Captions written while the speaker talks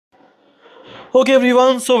Okay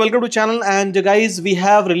everyone, so welcome to channel. And guys, we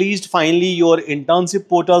have released finally your internship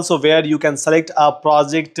portal, so where you can select a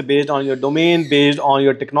project based on your domain, based on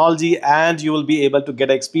your technology, and you will be able to get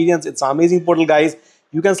experience. It's an amazing portal, guys.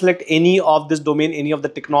 You can select any of this domain, any of the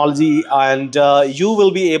technology, and you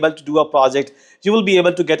will be able to do a project. You will be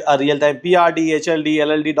able to get a real-time PRD, HLD,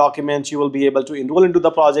 LLD documents. You will be able to enroll into the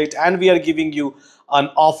project, and we are giving you an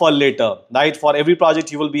offer letter, right? For every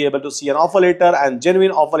project you will be able to see an offer letter, and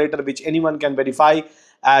genuine offer letter which anyone can verify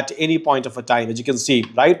at any point of a time. As you can see,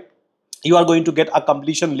 right, you are going to get a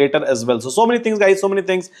completion letter as well. So many things, guys, so many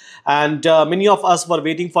things. And many of us were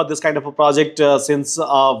waiting for this kind of a project since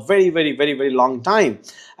a very long time.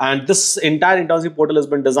 And this entire internship portal has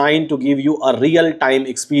been designed to give you a real time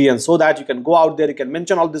experience, so that you can go out there, you can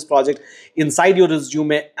mention all this project inside your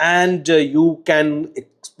resume, and you can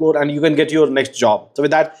explore and you can get your next job. So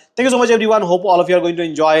with that, thank you so much everyone. Hope all of you are going to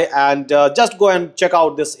enjoy, and just go and check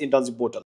out this internship portal.